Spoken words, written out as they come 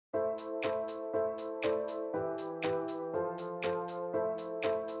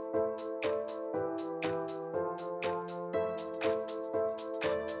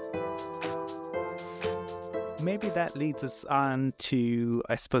maybe that leads us on to,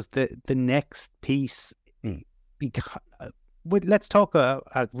 I suppose, the next piece. Because let's talk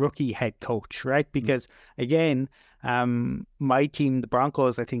a rookie head coach, right? Because again, my team, the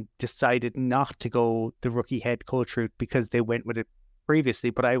Broncos, I think decided not to go the rookie head coach route because they went with it previously.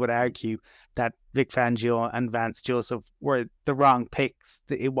 But I would argue that Vic Fangio and Vance Joseph were the wrong picks.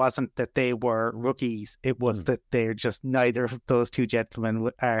 It wasn't that they were rookies. It was that they're just neither of those two gentlemen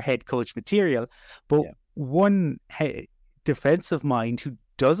are head coach material. But one defensive mind who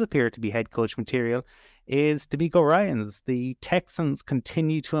does appear to be head coach material is DecMeco Ryans. The Texans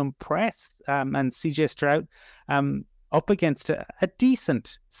continue to impress, and CJ Stroud up against a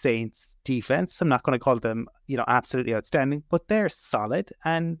decent Saints defense. I'm not going to call them, absolutely outstanding, but they're solid,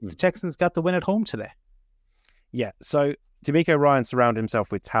 and the Texans got the win at home today. Yeah, so DecMeco Ryans surrounded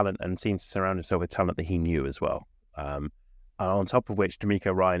himself with talent and seems to surround himself with talent that he knew as well. And on top of which,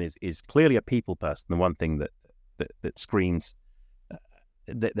 DecMeco Ryans is clearly a people person. The one thing that screams,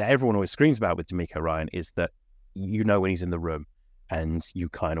 that everyone always screams about with DecMeco Ryans is that when he's in the room and you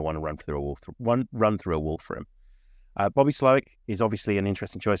kind of want to run through a wall for him. Bobby Slowick is obviously an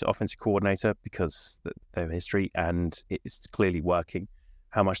interesting choice, offensive coordinator, because their history, and it's clearly working.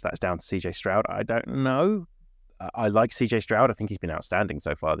 How much that's down to CJ Stroud, I don't know. I like CJ Stroud. I think he's been outstanding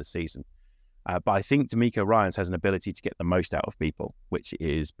so far this season. But I think DecMeco Ryans has an ability to get the most out of people, which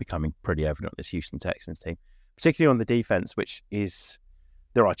is becoming pretty evident on this Houston Texans team, particularly on the defense,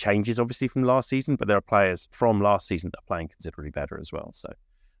 there are changes obviously from last season, but there are players from last season that are playing considerably better as well.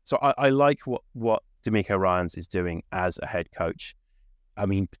 So I like what DecMeco Ryans is doing as a head coach. I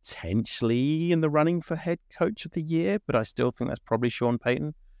mean, potentially in the running for head coach of the year, but I still think that's probably Sean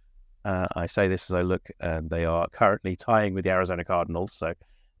Payton. I say this as I look, and they are currently tying with the Arizona Cardinals. So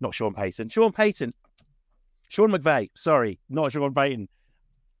not Sean Payton. Sean McVay. Sorry, not Sean Payton.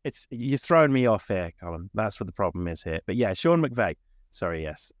 You're throwing me off here, Colin. That's what the problem is here. But yeah, Sean McVay. Sorry,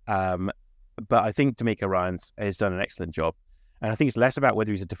 yes. But I think DecMeco Ryans has done an excellent job. And I think it's less about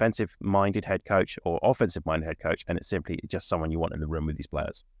whether he's a defensive-minded head coach or offensive-minded head coach, and it's simply just someone you want in the room with these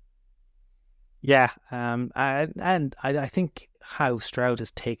players. Yeah, and I think how Stroud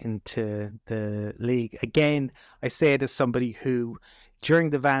has taken to the league. Again, I say it as somebody who,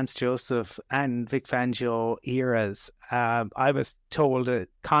 during the Vance Joseph and Vic Fangio eras, I was told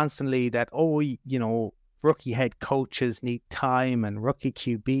constantly that, rookie head coaches need time and rookie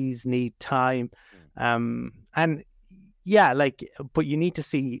QBs need time. And yeah, but you need to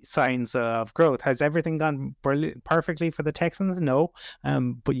see signs of growth. Has everything gone perfectly for the Texans? No.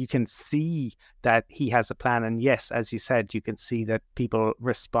 But you can see that he has a plan. And yes, as you said, you can see that people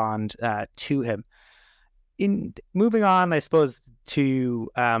respond to him. In moving on, I suppose, to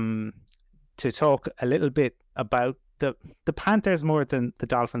talk a little bit about the Panthers more than the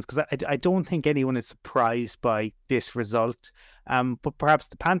Dolphins, because I don't think anyone is surprised by this result. But perhaps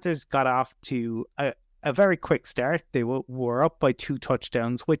the Panthers got off to a very quick start. They were up by 2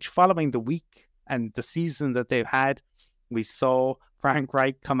 touchdowns, which following the week and the season that they've had, we saw Frank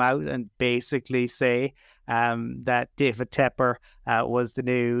Reich come out and basically say that David Tepper was the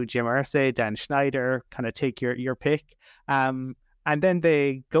new Jim Irsay, Dan Schneider, kind of take your pick. And then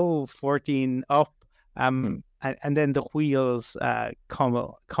they go 14 up, and then the wheels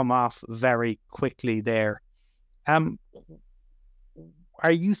come off very quickly there.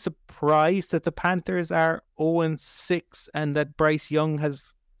 Are you surprised that the Panthers are 0-6 and that Bryce Young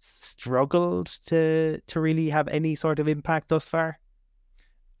has struggled to really have any sort of impact thus far?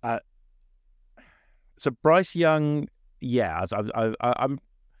 So Bryce Young, yeah, I'm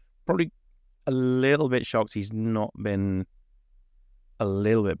probably a little bit shocked he's not been a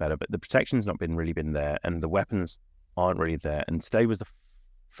little bit better, but the protection's not really been there, and the weapons aren't really there. And today was the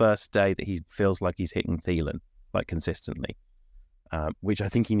first day that he feels like he's hitting Thielen consistently. Which I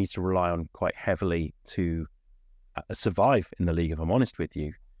think he needs to rely on quite heavily to survive in the league, if I'm honest with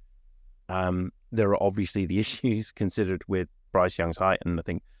you. There are obviously the issues considered with Bryce Young's height, and I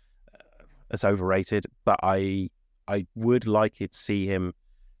think it's overrated, but I would like it to see him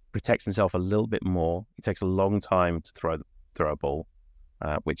protect himself a little bit more. It takes a long time to throw a ball,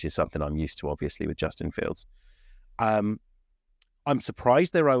 which is something I'm used to, obviously, with Justin Fields. I'm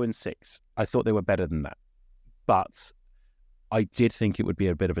surprised they're 0-6. I thought they were better than that. But I did think it would be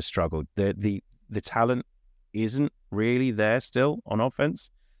a bit of a struggle. The talent isn't really there still on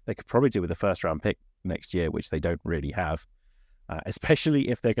offense. They could probably do with a first-round pick next year, which they don't really have, especially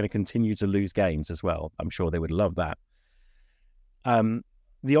if they're going to continue to lose games as well. I'm sure they would love that.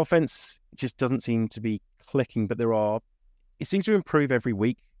 The offense just doesn't seem to be clicking, but it seems to improve every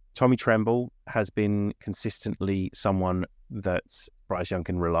week. Tommy Tremble has been consistently someone that Bryce Young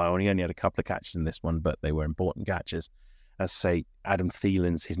can rely on. He only had a couple of catches in this one, but they were important catches. As say, Adam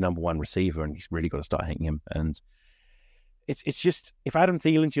Thielen's his number one receiver, and he's really got to start hitting him. And it's just, if Adam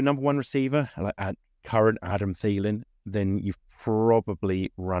Thielen's your number one receiver, like at current Adam Thielen, then you've probably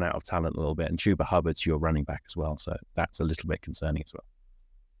run out of talent a little bit. And Chuba Hubbard's your running back as well, so that's a little bit concerning as well.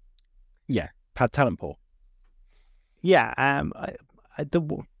 Yeah, talent poor. Yeah,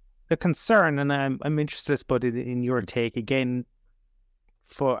 the concern, and I'm interested, but in your take again.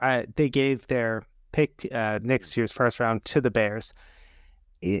 For they gave their pick next year's first round to the Bears.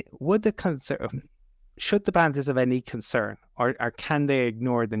 Would the concern? Should the Panthers have any concern, or can they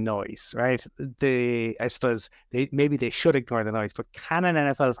ignore the noise? Right? I suppose maybe they should ignore the noise, but can an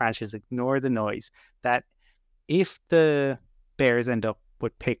NFL franchise ignore the noise that if the Bears end up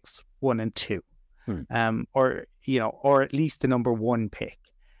with picks 1 and 2, or at least the number 1 pick,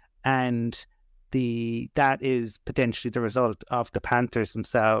 and that is potentially the result of the Panthers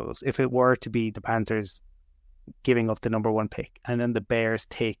themselves, if it were to be the Panthers giving up the number 1 pick, and then the Bears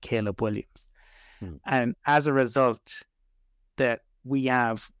take Caleb Williams. And as a result, that we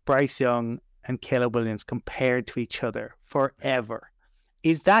have Bryce Young and Caleb Williams compared to each other forever.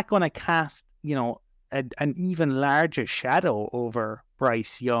 Is that going to cast, an even larger shadow over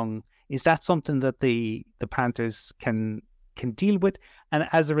Bryce Young? Is that something that the Panthers can deal with? And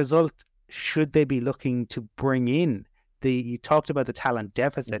as a result, should they be looking to bring in you talked about the talent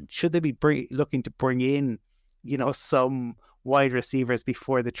deficit? Should they be looking to bring in, some wide receivers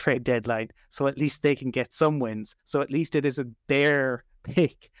before the trade deadline, so at least they can get some wins? So at least it isn't their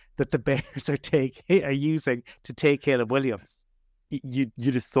pick that the Bears are using to take Caleb Williams. You'd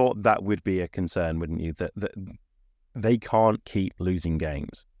have thought that would be a concern, wouldn't you? That they can't keep losing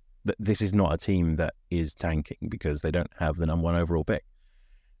games. That this is not a team that is tanking because they don't have the number 1 overall pick.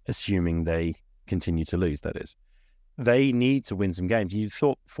 Assuming they continue to lose, that is. They need to win some games. You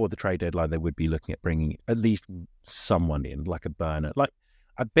thought before the trade deadline they would be looking at bringing at least someone in, like a burner. Like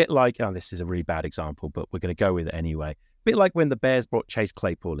a bit like, this is a really bad example, but we're going to go with it anyway. A bit like when the Bears brought Chase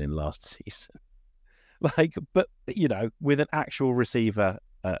Claypool in last season. But with an actual receiver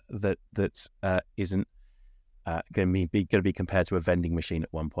that isn't going to be compared to a vending machine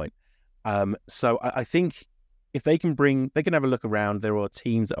at one point. So I think if they can have a look around. There are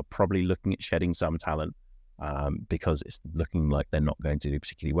teams that are probably looking at shedding some talent because it's looking like they're not going to do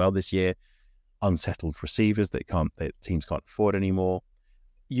particularly well this year. Unsettled receivers that teams can't afford anymore.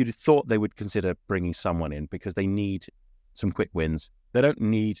 You'd have thought they would consider bringing someone in because they need some quick wins. They don't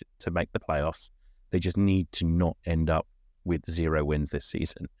need to make the playoffs. They just need to not end up with 0 wins this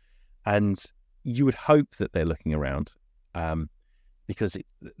season. And you would hope that they're looking around because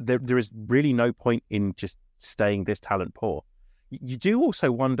there is really no point in just staying this talent poor. You do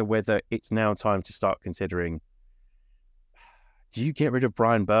also wonder whether it's now time to start considering, do you get rid of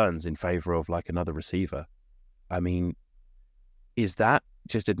Brian Burns in favor of like another receiver? I mean, is that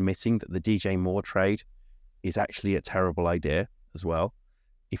just admitting that the DJ Moore trade is actually a terrible idea as well?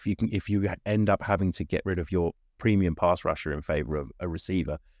 If you end up having to get rid of your premium pass rusher in favor of a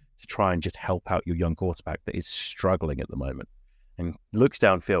receiver to try and just help out your young quarterback that is struggling at the moment and looks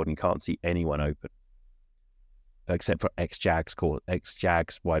downfield and can't see anyone open, except for ex-Jags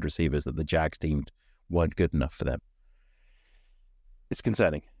wide receivers that the Jags deemed weren't good enough for them. It's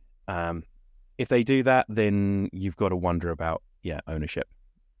concerning. If they do that, then you've got to wonder about ownership.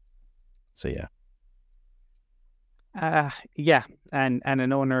 So and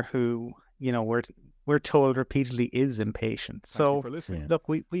an owner who we're told repeatedly is impatient. Thank So you for listening. look,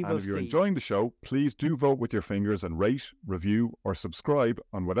 we And will if you're see. enjoying the show, please do vote with your fingers and rate, review, or subscribe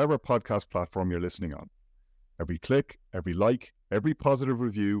on whatever podcast platform you're listening on. Every click, every like, every positive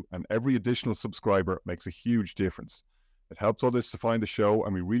review, and every additional subscriber makes a huge difference. It helps others to find the show,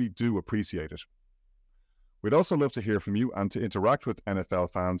 and we really do appreciate it. We'd also love to hear from you and to interact with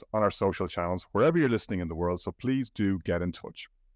NFL fans on our social channels wherever you're listening in the world, so please do get in touch.